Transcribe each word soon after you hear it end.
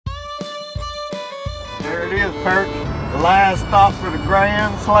There it is, Perch. The last stop for the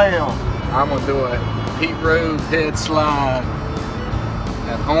Grand Slam. I'm gonna do a Pete Rose head slide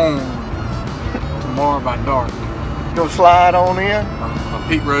at home tomorrow by dark. Go slide on in. A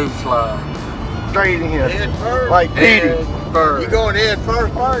Pete Rose slide. Straight in. Head first? Like Petey. Head first. You going head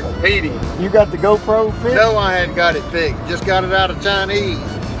first, Bert? Petey. You got the GoPro fixed? No, I hadn't got it fixed. Just got it out of Chinese.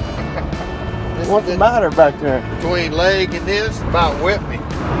 What's the matter back there? Between leg and this, about whipped me.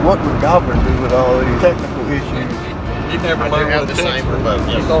 What would Gobbler do with all these technical issues? You never I do learn have what the it same takes. remote,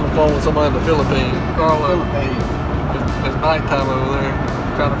 yes. He's on the phone with somebody in the Philippines. Carlo, it's nighttime over there.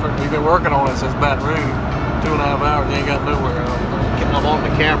 Trying to figure, we've been working on it since Baton Rouge. 2.5 hours, you ain't got nowhere else. I'm on the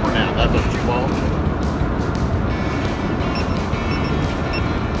camera now. That's what you want.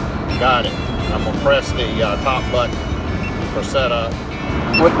 Got it. I'm gonna press the top button for setup.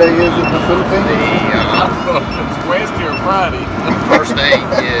 What day is it in the Philippines? I don't know if it's Wednesday or Friday. First aid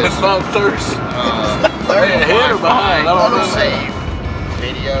is It's not Thursday. Ahead or behind? I don't know. Save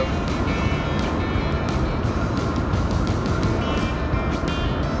video.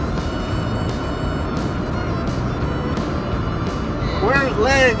 Where's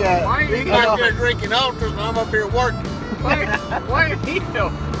Leg at? Why He's out there drinking ultras and I'm up here working. Why he know?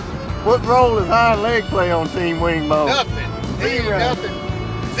 What role does Hind Leg play on Team Winning Ball? Nothing. Zero. Nothing.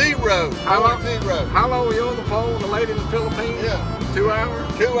 Zero. How long- Zero. How long were you on the phone with the lady in the Philippines? Yeah. 2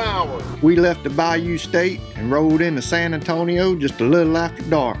 hours? 2 hours. We left the Bayou State and rode into San Antonio just a little after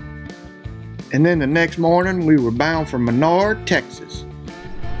dark. And then the next morning we were bound for Menard, Texas.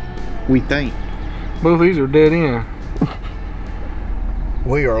 We think. Both these are dead end.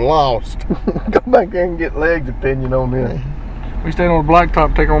 We are lost. Go back there and get Leg's opinion on this. We stayed on the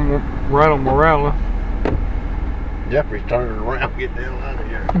blacktop, take on right on Morala. Jeffrey's turning around, get the hell out of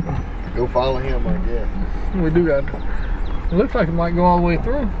here. Go follow him, I guess. We do got. It looks like it might go all the way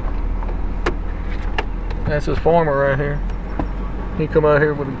through. That's his farmer right here. He come out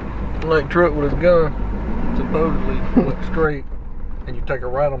here with a light truck with his gun, supposedly went straight, and you take a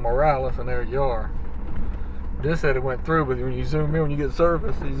right on Morales, and there you are. This said it went through, but when you zoom in, when you get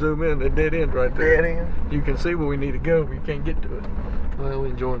surface, you zoom in, the dead end right there. Dead end? You can see where we need to go, but you can't get to it. Well, we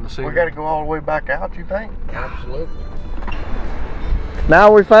enjoying the scenery. We gotta go all the way back out, you think? Absolutely.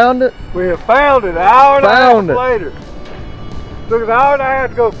 Now we found it? We have found it an hour and Found a it. half later. Took an hour and a half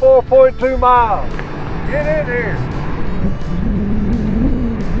to go 4.2 miles. Get in here.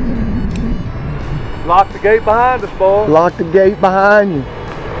 Lock the gate behind us, boy. Lock the gate behind you.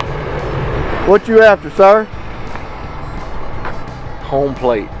 What you after, sir? Home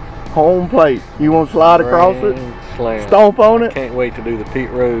plate. Home plate. You want to slide across it? Slam. Stomp on it? Can't wait to do the Pete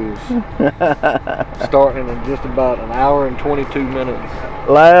Rose. Starting in just about an hour and 22 minutes.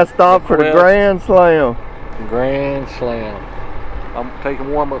 Last stop for the Well- Grand Slam. Grand Slam. I'm taking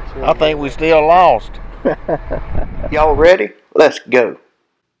warm-ups. I think we still lost. Y'all ready? Let's go.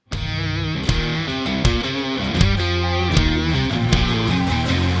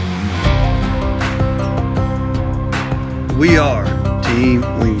 We are Team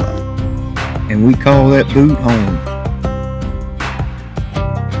Wingbo, and we call that boot home.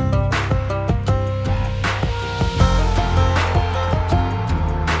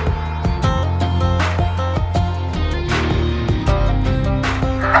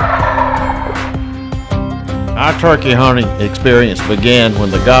 Our turkey hunting experience began when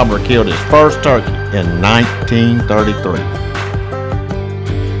the gobbler killed his first turkey in 1933.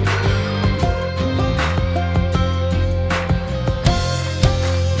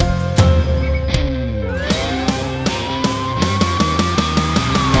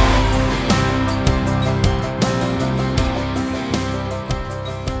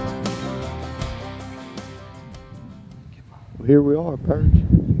 Here we are, Perch,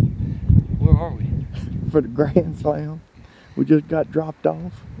 Where are we? for the Grand Slam. We just got dropped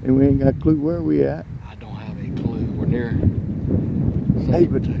off, and we ain't got a clue where we at. I don't have a clue. We're near. Hey,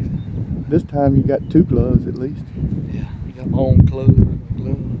 but this time you got 2 gloves at least. Yeah, you got my own clothes,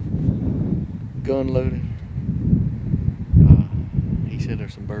 gun loaded. He said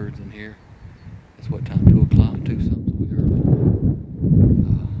there's some birds in here. It's what time? 2 o'clock, 2 something. We heard.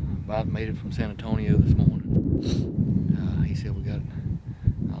 About made it from San Antonio this morning. He said we got.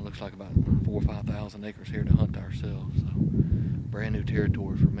 Looks like about 4,000 or 5,000 acres here to hunt ourselves. So brand new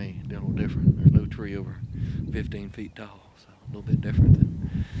territory for me. A little different. There's no tree over 15 feet tall, so a little bit different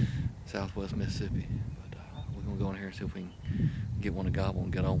than Southwest Mississippi. But we're gonna go in here and see if we can get one to gobble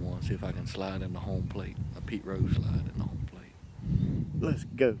and get on one. See if I can slide in the home plate. A Pete Rose slide in the home plate. Let's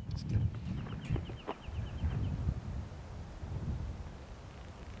go.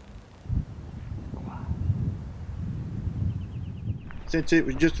 Since it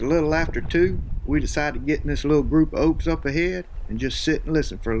was just a little after 2, we decided to get in this little group of oaks up ahead and just sit and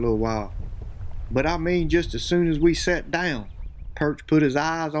listen for a little while. But I mean, just as soon as we sat down, Perch put his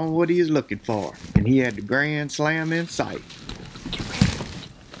eyes on what he is looking for, and he had the grand slam in sight. Get ready.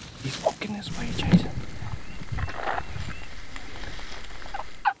 He's walking this way, Jason.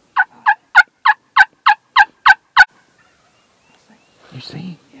 You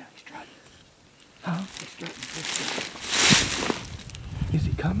see? Yeah, he's strutting. Huh? He's strutting. He's strutting. Is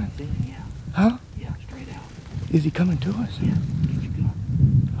he coming? Yeah. Huh? Yeah, straight out. Is he coming to us? Yeah. Get your gun.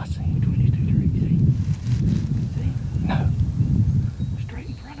 I see. Between these two trees, see? See? No. Straight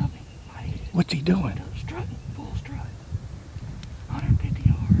in front of me. What's he doing? Strutting. Full strut. 150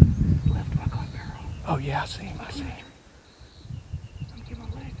 yards. Left by gun barrel. Oh yeah, I see him. I see him. Let me get my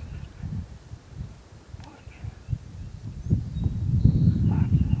leg.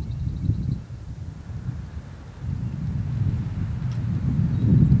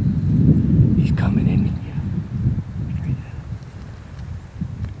 He's coming, isn't he? Yeah. Straight ahead.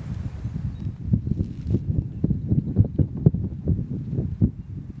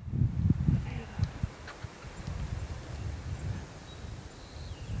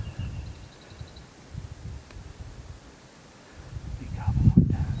 You gobble on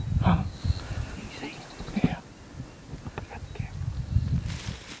that. Huh? You see? Yeah. Got the camera.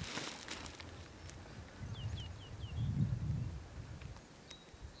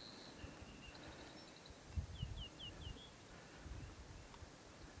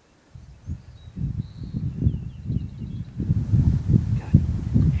 Got it.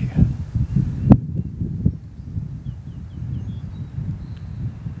 Yeah.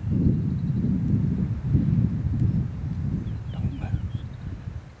 Don't move.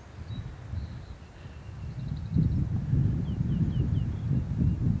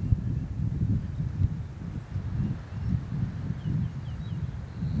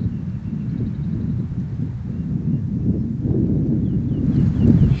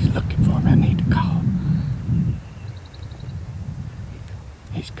 He's looking for me. I need to call.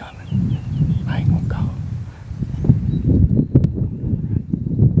 He's coming. I ain't gonna call.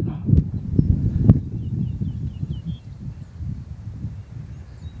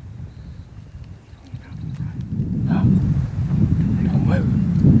 Huh? Don't move.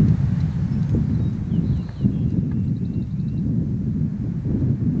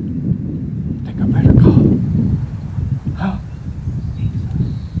 Think I better call. Huh?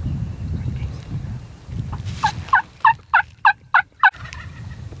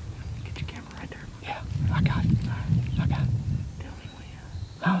 Get your camera right there. Yeah, I got it. I got it. Tell me when.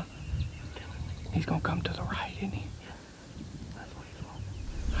 Huh? Tell me when. He's gonna come to the right, isn't he? That's what he's walking.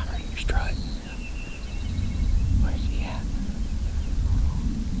 I heard him strut. Where's he at?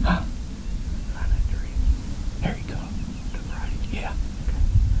 Huh? Behind that tree. There he comes. To the right. Yeah.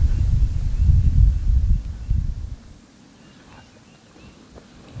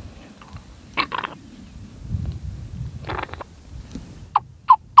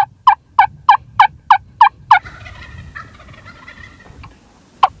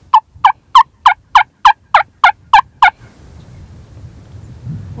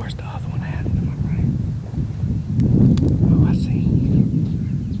 Where's the other one at? To my right. Oh, I see.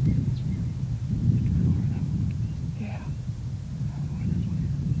 Yeah.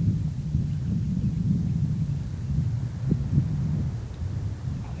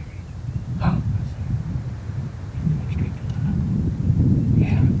 Oh, there he is. Huh? Straight to the left.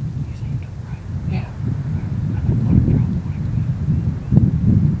 Yeah. You see him to the right. Yeah. That's the water drop.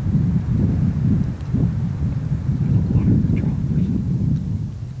 There's a water drop or something.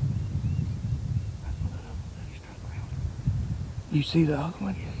 That's what that other one that he's trying around. You see the other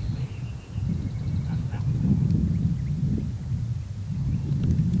one? Yeah, he's big. That's what that one's doing.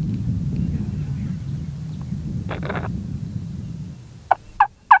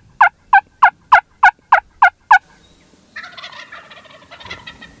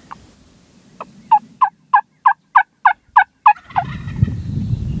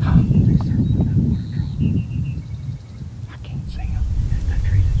 Huh? They circling that water drop. I can't see him. That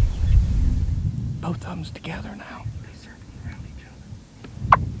tree that you were. Both of them's together now. They circling around each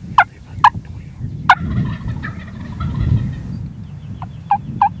other.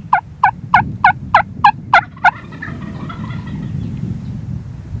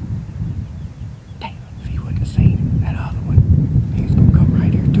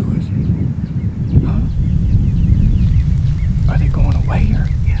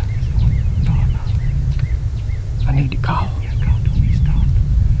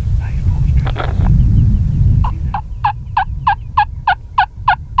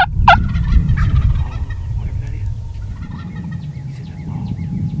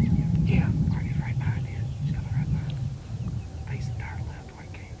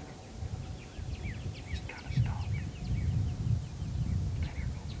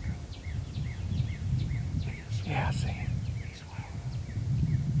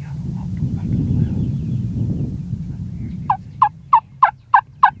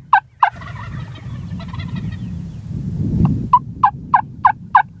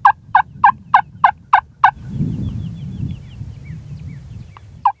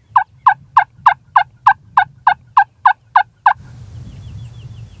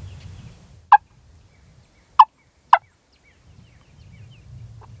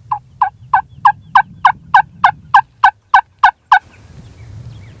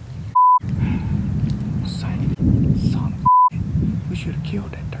 should have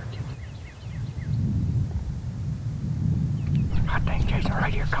killed that turkey. I think Jason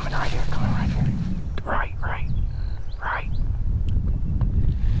right here, coming right here, coming right here. Right.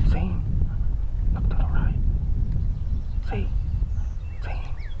 See him? Look to the right. See? See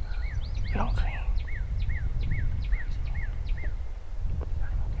him? You don't see him.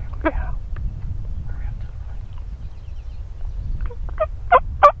 Yeah.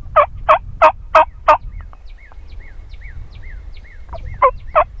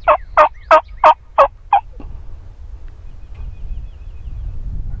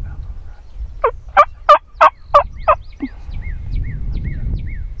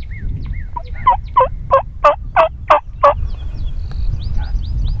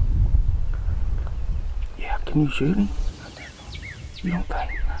 Can you shoot him? You don't think?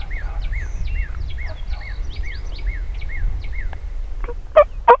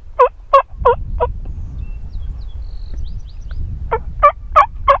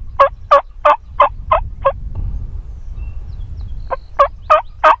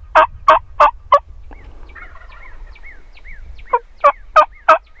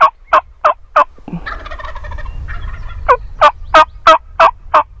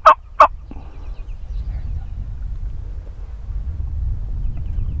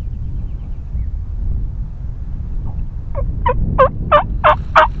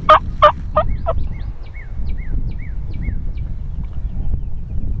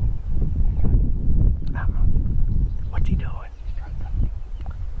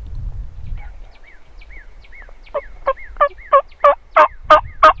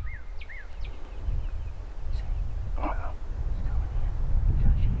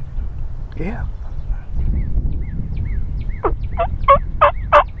 Yeah.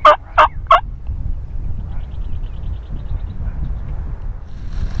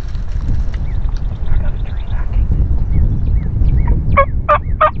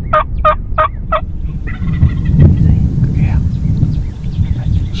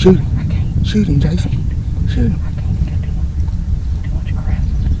 Shoot him. Shoot him, Jason. Shoot him.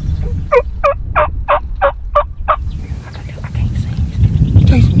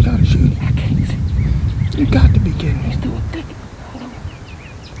 Jason, you gotta shoot him. I can't see. You got to be kidding me. He's still a thick. Hold on.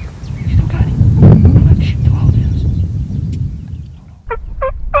 You still got him? I'm gonna shoot through all this.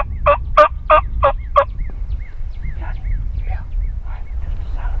 Got him? Yeah. Alright, just a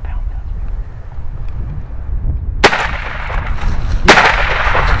silent pound gun.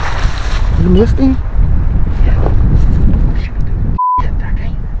 You missed him? Yeah. Shoot through.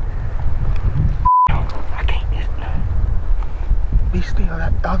 I can't miss no. Be still,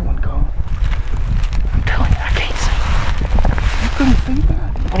 that other one gone. I'm telling you, I can't see. You couldn't see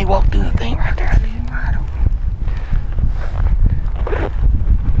that? When he walked through the thing right there, I did. I don't.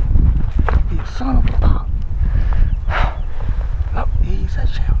 You son of a pop. Look, ease that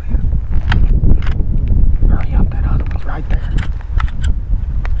shell here. Hurry up, that other one's right there.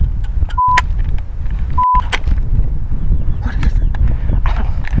 What is it?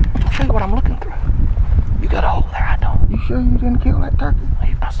 I'll show you what I'm looking through. You got a hole there, I don't. You sure you didn't kill that turkey?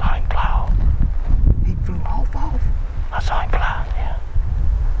 I saw him fly off. He flew off? I saw him fly, yeah.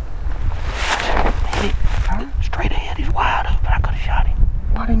 Hit him. Huh? Straight ahead, he's wide open. I could have shot him.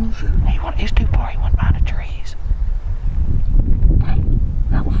 Why didn't you shoot him? He's too far. He went behind the trees. Hey,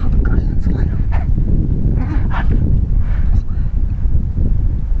 that was for the grand slam.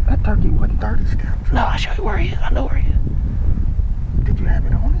 That turkey wasn't 30 steps. No, I'll show you where he is. I know where he is. Did you have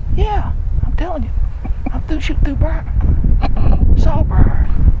it on him? Yeah, I'm telling you. I'm shooting through bird. Saw bird.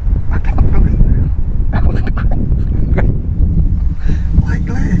 I think I believe it. That was the great. Like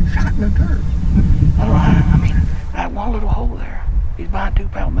glad shot in the dirt. I mean, I had one little hole there. He's behind 2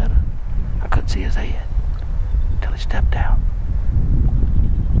 palmetto. I couldn't see his head until he stepped out.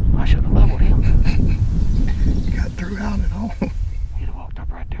 I should have leveled him. You got through out at all. He'd have walked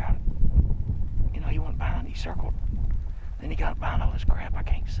up right there. You know, he went behind, he circled. Then he got behind all this crap I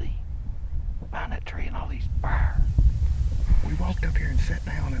can't see. Behind that tree and all these briars. We walked up here and sat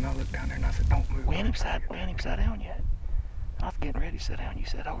down, and I looked down there and I said, don't move. We ain't even sat down yet. I was getting ready to sit down. You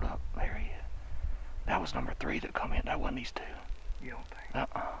said, hold up, there he is. That was number 3 that come in. That wasn't these 2. You don't think?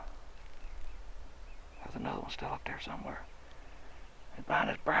 There's another one still up there somewhere. And behind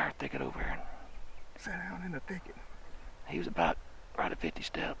this briar thicket over here. Sat down in the thicket. He was about right at 50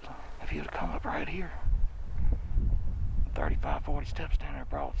 steps. If he would have come up right here, 35, 40 steps down there,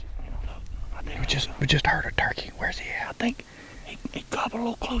 broad, you know, we just heard a turkey. Where's he at? I think he gobbled a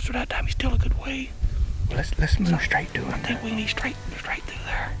little closer that time. He's still a good way. Let's move straight to him. I think we need straight through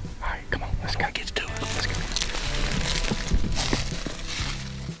there. All right, come on, let's go. It gets to us. Let's go.